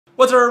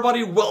What's up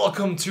everybody,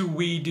 welcome to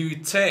We Do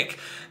Tech.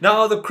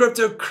 Now the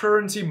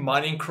cryptocurrency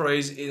mining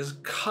craze is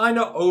kind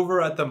of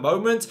over at the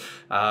moment.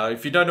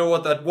 If you don't know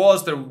what that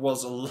was, there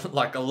was a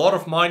lot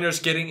of miners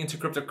getting into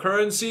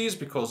cryptocurrencies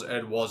because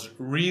it was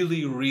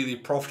really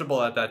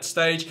profitable at that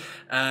stage,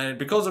 and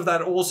because of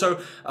that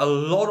also a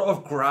lot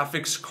of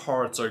graphics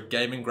cards or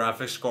gaming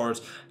graphics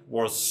cards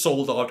was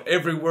sold out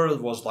everywhere.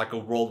 It was like a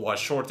worldwide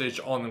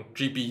shortage on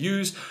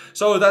GPUs.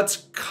 So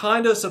that's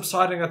kind of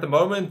subsiding at the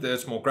moment.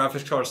 There's more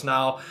graphics cards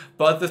now.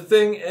 But the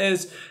thing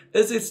is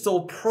it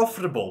still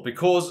profitable?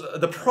 Because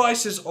the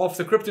prices of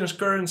the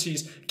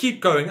cryptocurrencies keep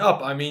going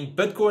up. I mean,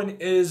 Bitcoin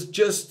is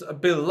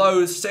just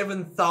below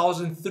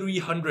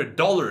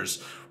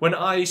 $7,300. When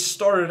I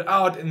started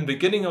out in the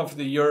beginning of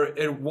the year,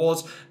 it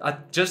was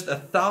at just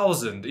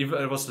 1,000.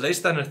 Even it was less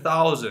than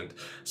 1,000.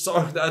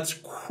 So that's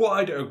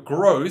quite a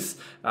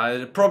growth.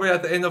 Probably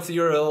at the end of the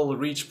year, it'll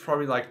reach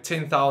probably like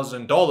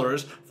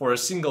 $10,000 for a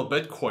single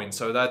Bitcoin.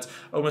 So that's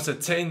almost a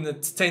 10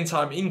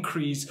 time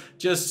increase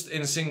just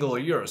in a single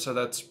year. So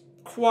that's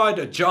quite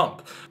a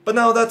jump. But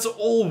now that's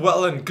all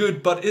well and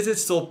good, but is it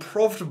still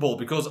profitable?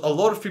 Because a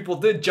lot of people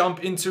did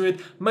jump into it,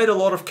 made a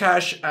lot of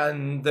cash,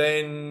 and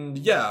then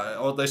yeah,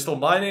 are they still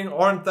mining?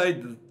 Aren't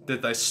they?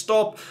 Did they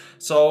stop?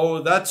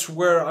 So that's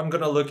where I'm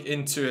gonna look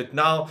into it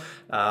now.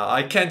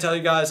 I can tell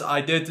you guys, I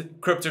did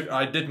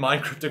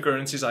mine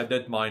cryptocurrencies. I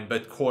did mine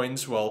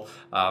bitcoins. Well,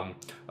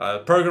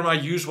 program I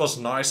used was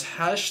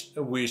NiceHash,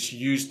 which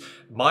used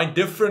my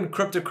different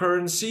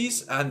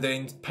cryptocurrencies and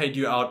then paid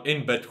you out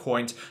in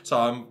bitcoins. So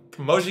I'm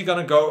mostly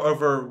gonna go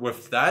over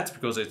with that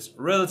because it's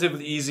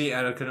relatively easy,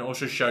 and it can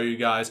also show you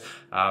guys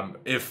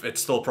if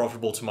it's still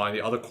profitable to mine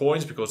the other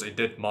coins, because it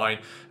did mine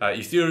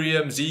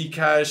Ethereum,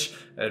 Zcash,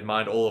 it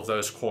mined all of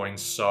those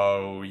coins.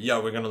 So yeah,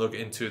 we're gonna look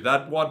into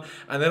that one,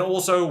 and then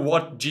also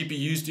what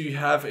GPUs do you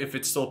have, if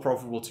it's still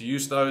profitable to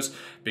use those,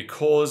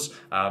 because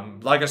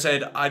like I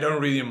said, I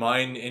don't really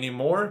mine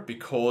anymore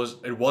because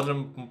it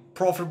wasn't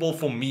profitable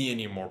for me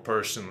anymore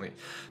personally.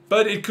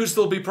 But it could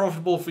still be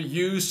profitable for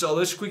you, so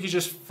let's quickly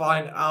just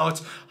find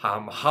out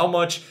how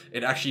much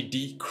it actually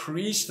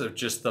decreased of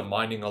just the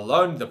mining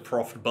alone, the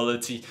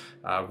profitability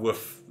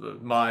with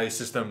my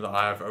system that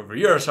I have over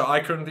here. So I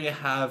currently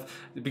have,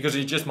 because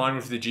it just mined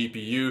with the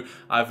GPU,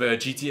 I have a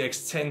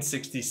GTX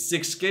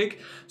 1066 gig.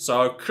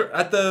 So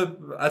at the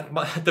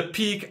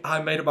peak,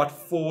 I made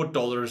about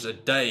 $4 a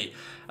day.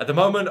 At the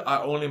moment,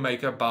 I only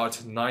make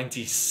about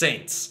 90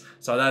 cents.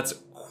 So that's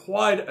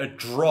quite a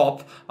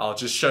drop. I'll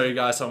just show you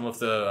guys some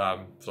of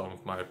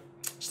my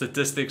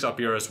statistics up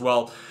here as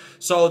well.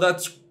 So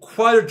that's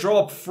quite a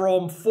drop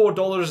from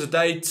 $4 a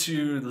day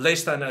to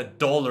less than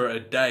 $1 a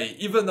day.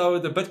 Even though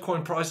the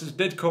Bitcoin prices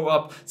did go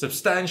up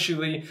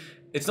substantially,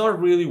 it's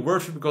not really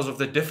worth it because of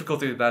the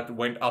difficulty that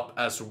went up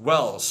as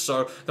well.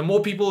 So the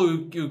more people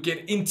who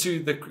get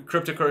into the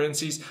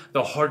cryptocurrencies,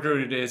 the harder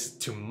it is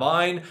to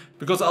mine,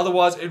 because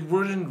otherwise it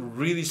wouldn't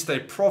really stay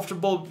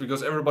profitable,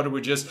 because everybody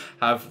would just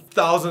have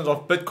thousands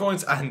of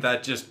Bitcoins and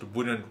that just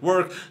wouldn't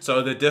work.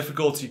 So the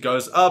difficulty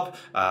goes up,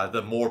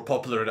 the more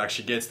popular it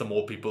actually gets, the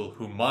more people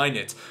who mine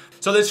it.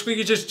 So let's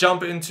quickly just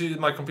jump into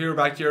my computer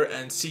back here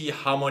and see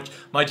how much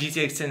my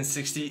GTX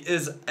 1060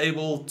 is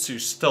able to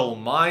still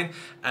mine,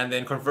 and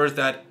then convert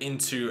that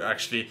into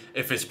actually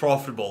if it's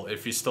profitable,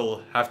 if you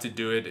still have to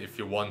do it if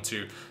you want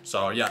to.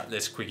 So yeah,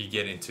 let's quickly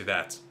get into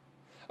that.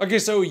 Okay,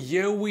 so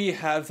here we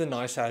have the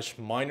NiceHash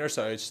miner.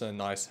 So it's the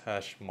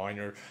NiceHash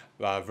miner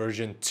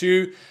version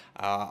 2.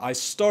 I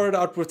started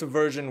out with the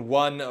version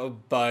 1,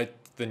 but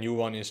the new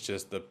one is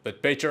just a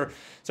bit better.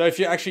 So if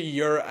you're actually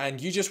here and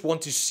you just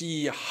want to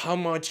see how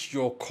much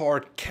your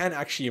card can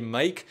actually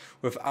make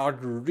without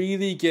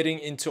really getting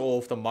into all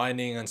of the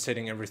mining and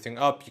setting everything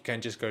up, you can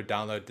just go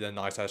download the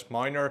NiceHash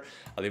miner.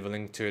 I'll leave a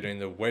link to it in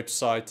the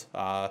website.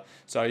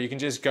 So you can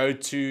just go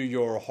to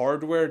your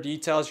hardware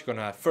details. You're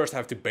gonna first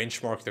have to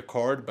benchmark the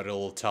card, but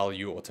it'll tell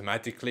you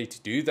automatically to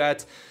do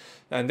that.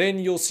 And then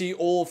you'll see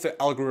all of the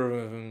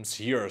algorithms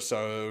here.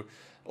 So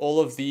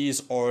all of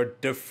these are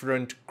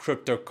different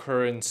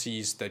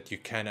cryptocurrencies that you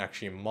can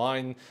actually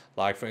mine.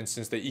 Like for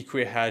instance, the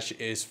Equihash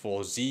is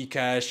for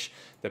Zcash,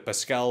 the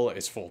Pascal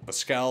is for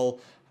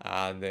Pascal,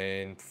 and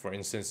then for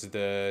instance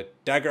the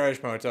Dagger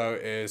Moto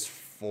is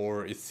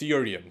for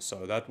Ethereum.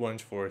 So that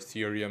one's for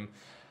Ethereum.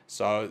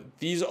 So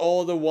these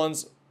are the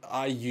ones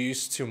I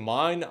used to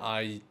mine.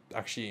 I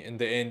actually in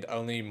the end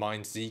only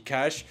mined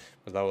Zcash,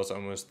 but that was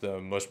almost the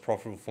most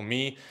profitable for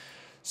me.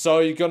 So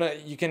you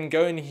can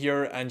go in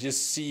here and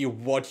just see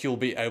what you'll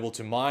be able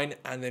to mine,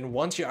 and then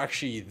once you're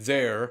actually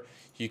there,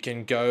 you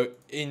can go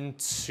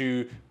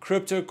into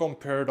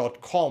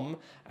cryptocompare.com,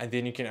 and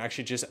then you can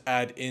actually just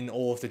add in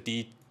all of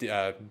the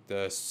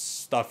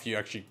stuff you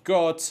actually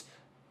got,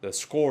 the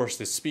scores,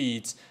 the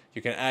speeds.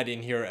 You can add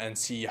in here and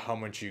see how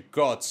much you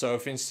got. So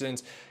for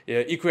instance,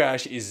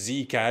 Equihash is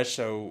Zcash,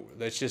 so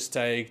let's just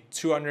take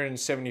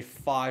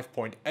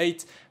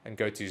 275.8 and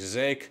go to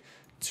Zec.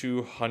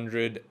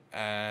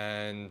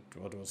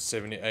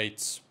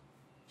 278,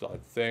 I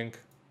think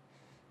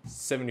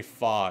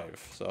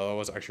 75. So that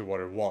was actually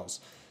what it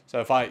was. So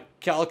if I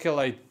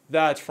calculate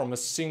that from a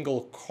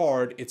single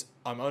card,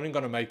 I'm only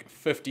going to make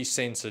 50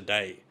 cents a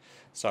day.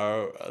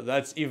 So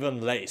that's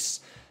even less.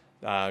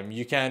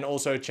 You can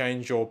also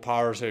change your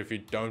power. So if you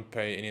don't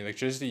pay any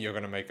electricity, you're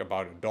going to make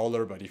about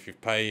 $1. But if you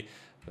pay,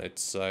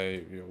 let's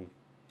say,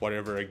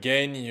 whatever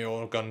again,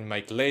 you're going to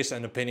make less,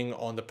 and depending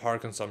on the power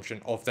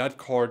consumption of that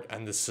card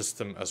and the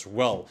system as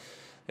well.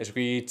 As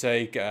we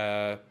take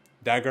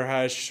Dagger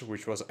hash,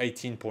 which was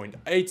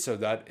 18.8, so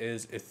that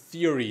is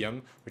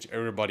Ethereum, which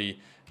everybody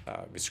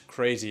is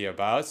crazy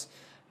about.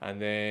 And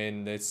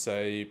then let's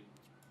say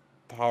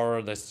power,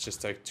 let's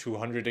just take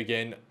 200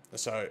 again.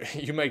 So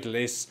you make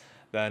less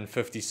than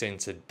 50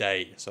 cents a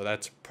day. So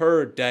that's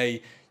per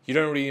day. You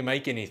don't really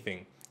make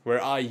anything.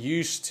 Where I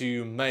used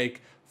to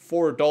make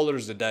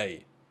 $4 a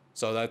day.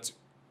 So that's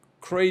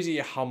crazy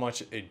how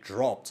much it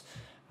dropped.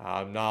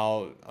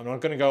 Now, I'm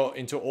not going to go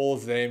into all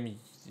of them.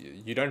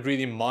 You don't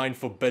really mine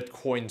for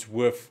Bitcoins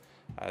with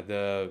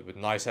the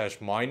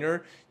NiceHash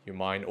miner. You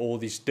mine all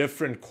these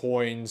different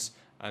coins,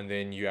 and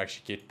then you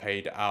actually get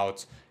paid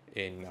out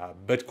in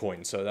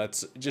Bitcoin. So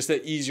that's just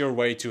an easier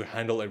way to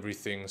handle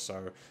everything.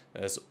 So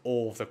there's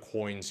all of the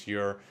coins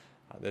here.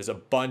 There's a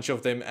bunch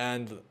of them,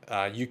 and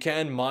you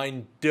can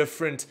mine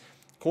different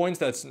coins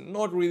that's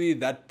not really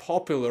that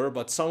popular,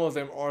 but some of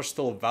them are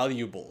still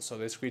valuable. So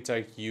let's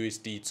take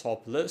USD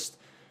top list.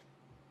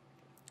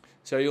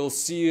 So you'll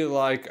see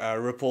like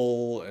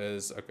Ripple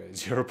is okay,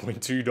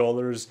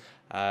 $0.2.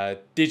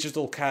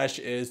 Digital Cash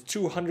is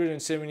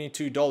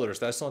 $272.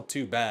 That's not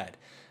too bad.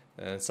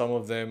 And some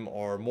of them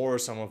are more,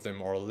 some of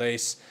them are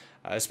less.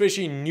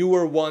 Especially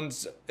newer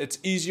ones, it's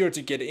easier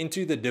to get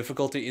into. The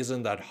difficulty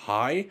isn't that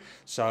high,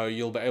 so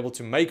you'll be able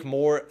to make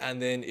more. And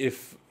then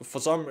if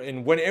for some,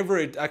 and whenever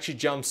it actually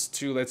jumps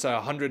to, let's say,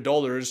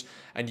 $100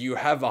 and you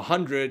have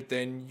 100,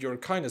 then you're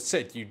kind of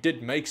set. You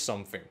did make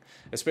something,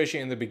 especially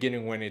in the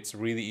beginning when it's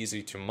really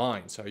easy to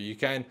mine. So you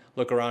can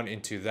look around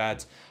into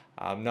that.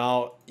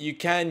 Now you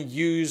can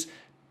use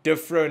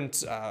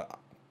different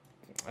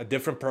a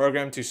different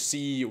program to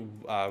see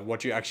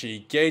what you actually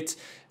get.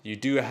 You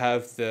do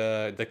have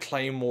the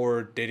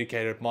Claymore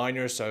dedicated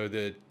miners, so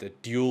the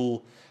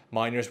dual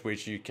miners,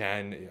 which you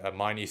can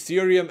mine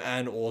Ethereum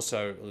and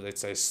also,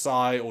 let's say,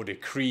 Psi or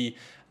Decree,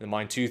 and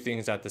mine two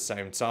things at the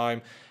same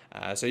time.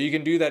 So you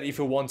can do that if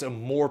you want a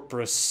more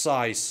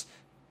precise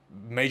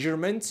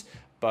measurement.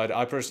 But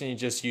I personally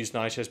just use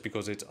NiceHash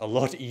because it's a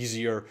lot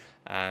easier.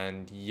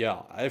 And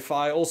yeah, if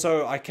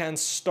I can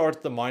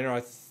start the miner.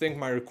 I think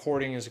my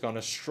recording is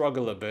gonna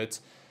struggle a bit.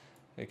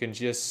 You can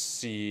just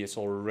see it's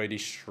already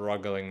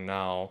struggling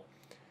now.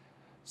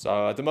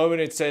 So at the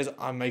moment it says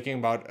I'm making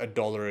about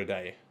 $1 a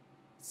day.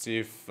 Let's see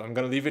if I'm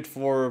gonna leave it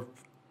for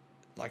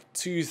like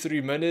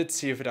 2-3 minutes,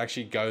 see if it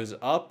actually goes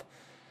up.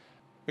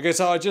 Okay,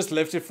 so I just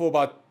left it for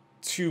about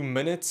 2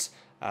 minutes.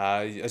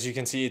 As you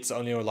can see, it's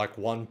only like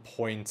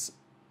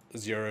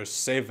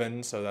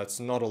 1.07, so that's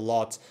not a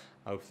lot.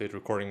 Hopefully the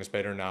recording is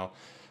better now.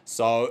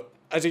 So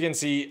as you can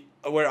see,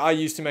 where I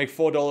used to make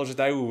 $4 a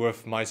day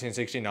with my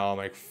 1060, now I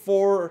make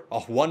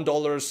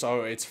 $1,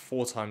 so it's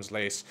 4 times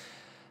less.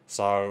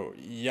 So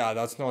yeah,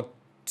 that's not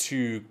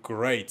too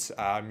great.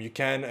 You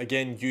can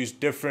again use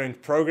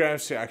different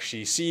programs to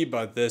actually see,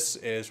 but this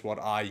is what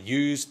I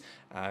used,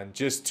 and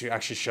just to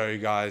actually show you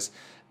guys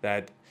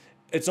that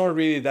it's not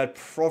really that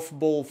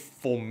profitable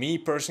for me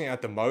personally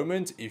at the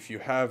moment. If you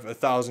have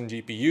 1,000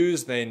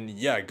 GPUs, then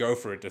yeah, go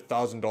for it,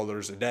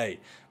 $1,000 a day.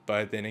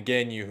 But then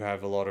again, you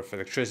have a lot of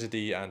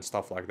electricity and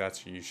stuff like that,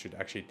 so you should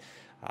actually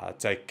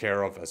take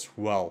care of as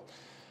well.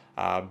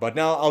 But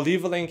now I'll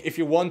leave a link if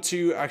you want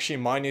to actually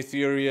mine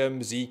Ethereum,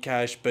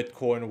 Zcash,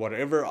 Bitcoin,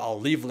 whatever. I'll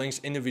leave links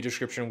in the video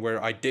description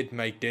where I did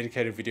make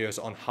dedicated videos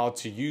on how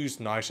to use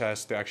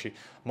NiceHash to actually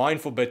mine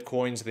for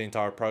Bitcoins, the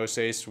entire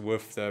process.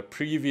 With the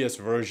previous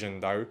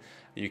version though,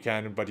 you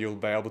can, but you'll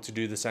be able to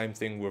do the same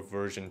thing with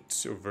version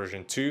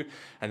 2.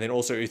 And then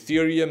also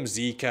Ethereum,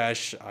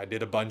 Zcash, I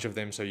did a bunch of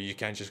them, so you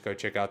can just go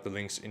check out the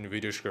links in the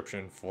video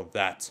description for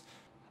that.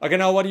 Okay,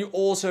 now what you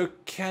also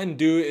can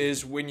do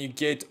is when you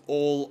get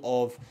all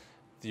of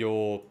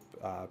your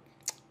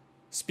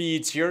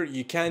speeds here,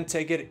 you can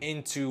take it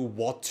into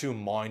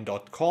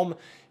what2mine.com.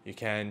 You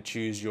can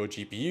choose your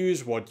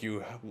GPUs, what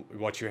you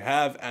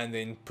have, and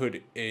then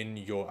put in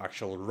your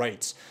actual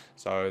rates.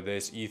 So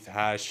there's ETH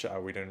hash,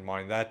 we don't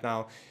mind that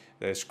now.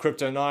 There's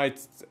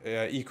Kryptonite,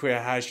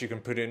 Equia hash, you can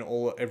put in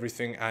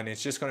everything, and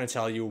it's just going to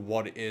tell you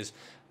what is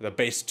the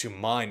best to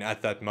mine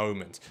at that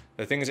moment.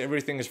 The thing is,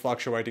 everything is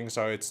fluctuating,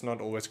 so it's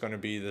not always going to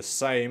be the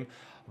same,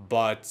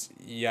 but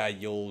yeah,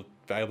 you'll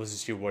be able to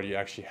see what you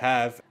actually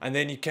have. And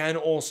then you can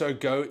also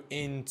go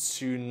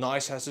into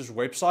NiceHash's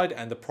website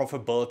and the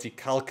profitability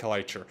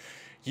calculator.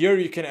 Here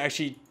you can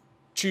actually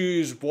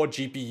choose what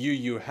GPU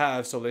you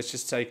have. So let's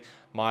just take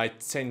my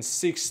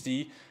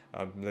 1060,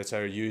 let's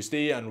say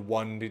USD, and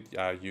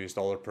 $1 US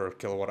per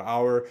kilowatt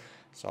hour.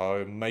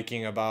 So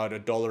making about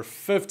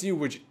 $1.50,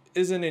 which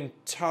isn't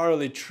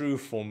entirely true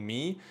for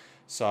me.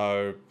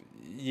 So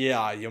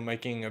yeah, you're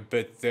making a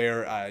bit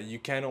there. You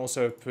can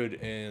also put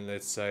in,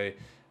 let's say,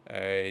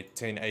 a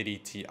 1080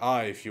 Ti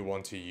if you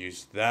want to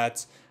use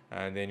that,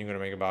 and then you're gonna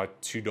make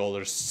about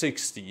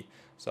 $2.60.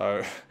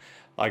 So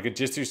like,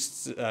 just to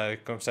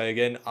say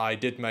again, I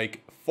did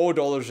make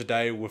 $4 a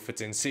day with a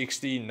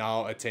 1060.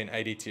 Now a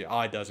 1080 Ti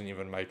doesn't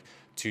even make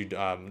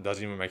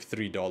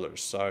 $3.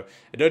 So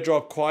it did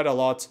drop quite a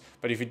lot,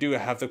 but if you do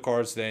have the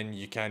cards, then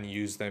you can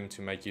use them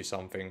to make you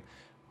something.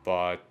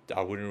 But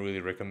I wouldn't really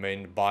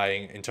recommend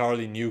buying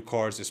entirely new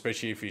cards,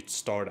 especially if you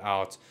start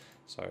out.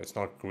 So it's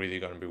not really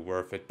going to be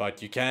worth it.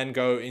 But you can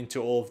go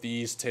into all of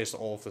these, test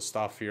all of the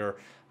stuff here.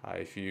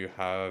 If you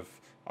have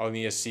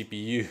only a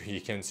CPU,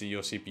 you can see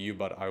your CPU,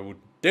 but I would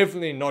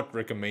definitely not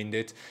recommend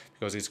it,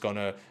 because it's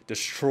gonna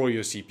destroy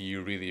your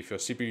CPU really. If your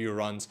CPU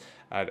runs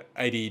at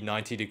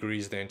 80-90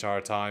 degrees the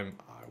entire time,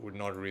 I would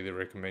not really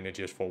recommend it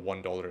just for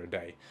 $1 a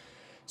day.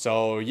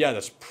 So yeah,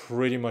 that's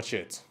pretty much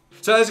it.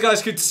 So as you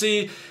guys could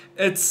see,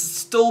 it's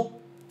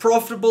still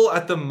profitable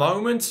at the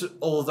moment,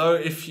 although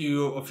if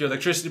your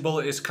electricity bill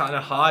is kind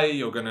of high,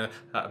 you're gonna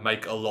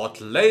make a lot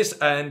less,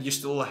 and you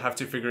still have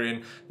to figure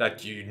in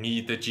that you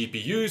need the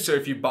GPU. So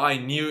if you buy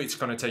new, it's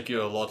gonna take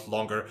you a lot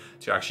longer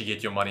to actually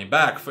get your money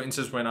back. For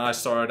instance, when I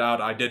started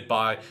out, I did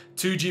buy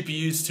 2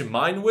 GPUs to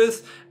mine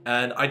with,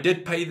 and I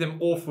did pay them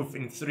off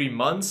within 3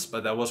 months,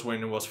 but that was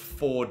when it was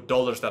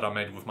 $4 that I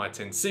made with my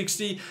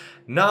 1060.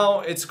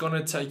 Now it's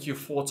gonna take you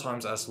 4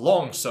 times as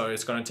long, so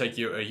it's gonna take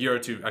you a year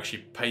to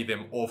actually pay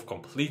them off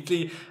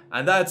completely,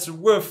 and that's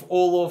with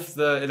all of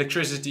the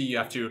electricity you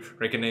have to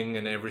reckoning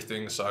and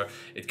everything, so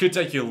it could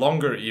take you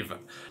longer even.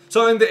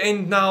 So in the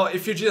end now,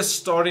 if you're just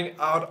starting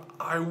out,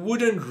 I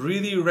wouldn't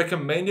really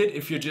recommend it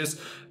if you're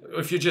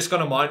just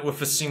gonna mine with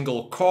a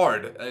single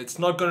card. It's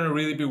not gonna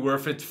really be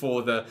worth it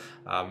for the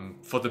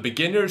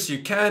beginners. You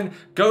can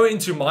go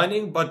into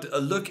mining, but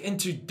look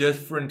into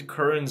different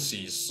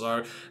currencies.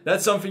 So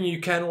that's something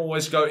you can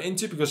always go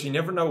into, because you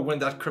never know when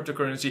that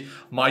cryptocurrency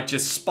might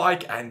just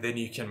spike, and then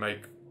you can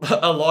make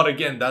a lot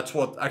again. That's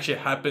what actually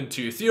happened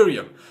to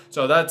Ethereum.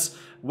 So that's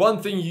one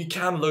thing you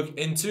can look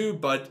into,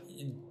 but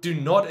do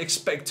not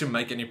expect to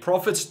make any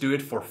profits. Do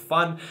it for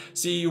fun.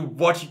 See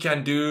what you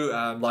can do.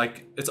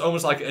 Like, it's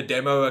almost like a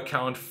demo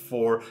account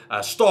for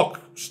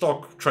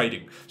stock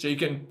trading. So you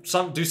can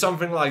do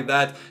something like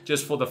that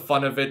just for the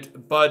fun of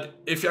it. But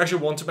if you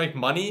actually want to make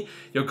money,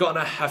 you're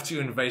gonna have to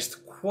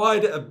invest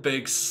quite a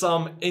big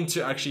sum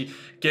into actually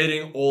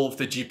getting all of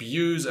the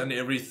GPUs and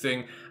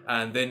everything.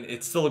 And then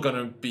it's still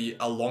gonna be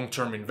a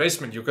long-term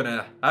investment. You're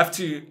gonna have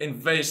to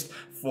invest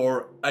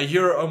for a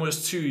year,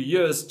 almost 2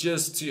 years,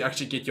 just to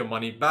actually get your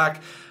money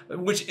back,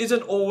 which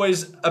isn't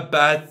always a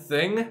bad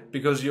thing,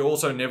 because you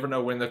also never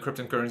know when the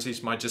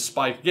cryptocurrencies might just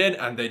spike again,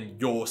 and then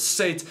you're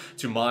set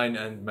to mine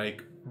and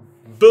make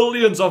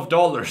billions of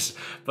dollars.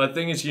 But the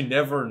thing is, you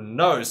never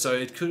know. So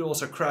it could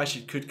also crash,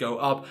 it could go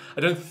up.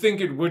 I don't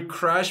think it would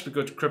crash,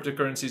 because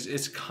cryptocurrencies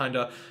is kind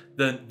of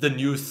the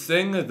new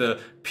thing, the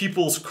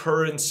people's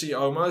currency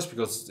almost,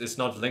 because it's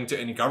not linked to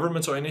any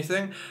government or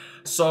anything.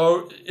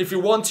 So if you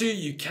want to,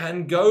 you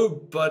can go,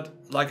 but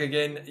like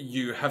again,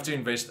 you have to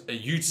invest a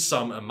huge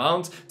sum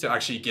amount to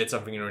actually get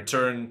something in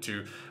return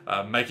to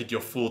make it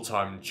your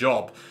full-time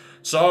job.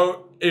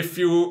 So if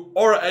you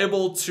are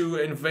able to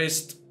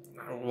invest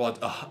what,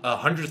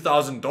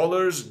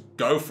 $100,000,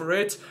 go for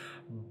it.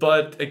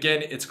 But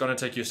again, it's gonna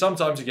take you some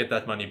time to get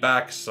that money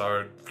back,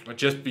 so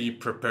just be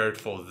prepared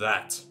for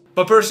that.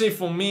 But personally,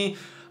 for me,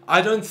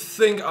 I don't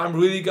think I'm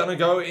really gonna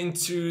go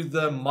into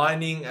the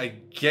mining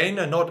again,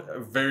 and not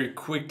very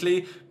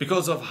quickly,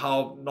 because of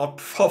how not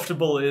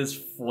profitable it is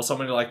for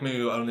somebody like me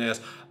who only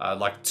has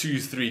like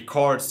 2-3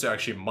 cards to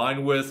actually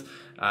mine with,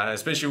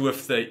 especially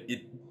with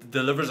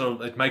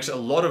it makes a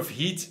lot of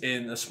heat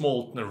in a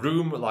small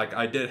room. Like,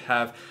 I did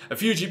have a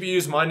few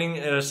GPUs mining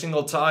at a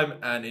single time,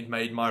 and it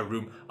made my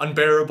room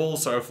unbearable.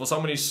 So for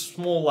somebody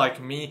small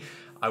like me,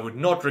 I would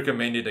not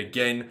recommend it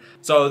again.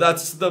 So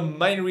that's the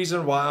main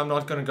reason why I'm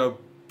not gonna go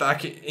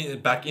back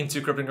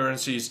into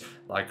cryptocurrencies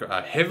like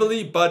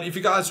heavily. But if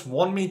you guys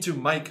want me to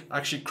make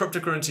actually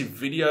cryptocurrency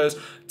videos,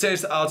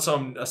 test out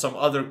some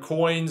other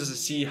coins,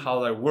 see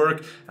how they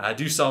work,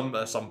 do some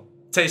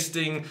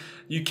testing,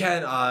 you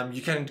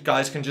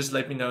guys can just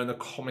let me know in the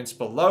comments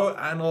below,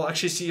 and I'll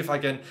actually see if I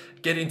can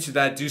get into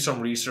that, do some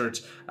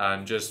research,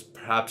 and just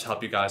perhaps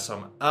help you guys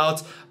some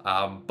out.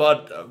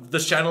 But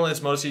this channel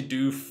is mostly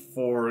due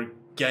for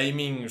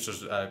gaming,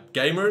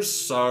 gamers.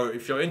 So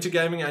if you're into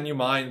gaming and you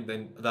mine,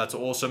 then that's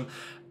awesome.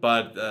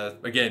 But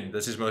again,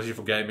 this is mostly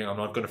for gaming. I'm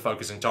not going to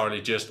focus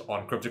entirely just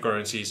on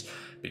cryptocurrencies,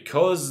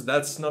 because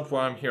that's not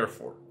what I'm here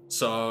for.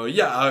 So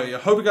yeah, I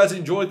hope you guys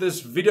enjoyed this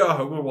video. I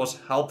hope it was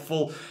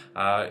helpful.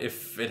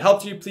 If it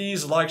helped you,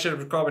 please like, share,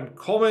 subscribe, and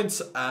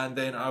comment, and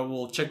then I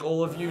will check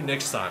all of you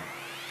next time.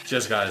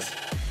 Cheers,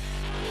 guys.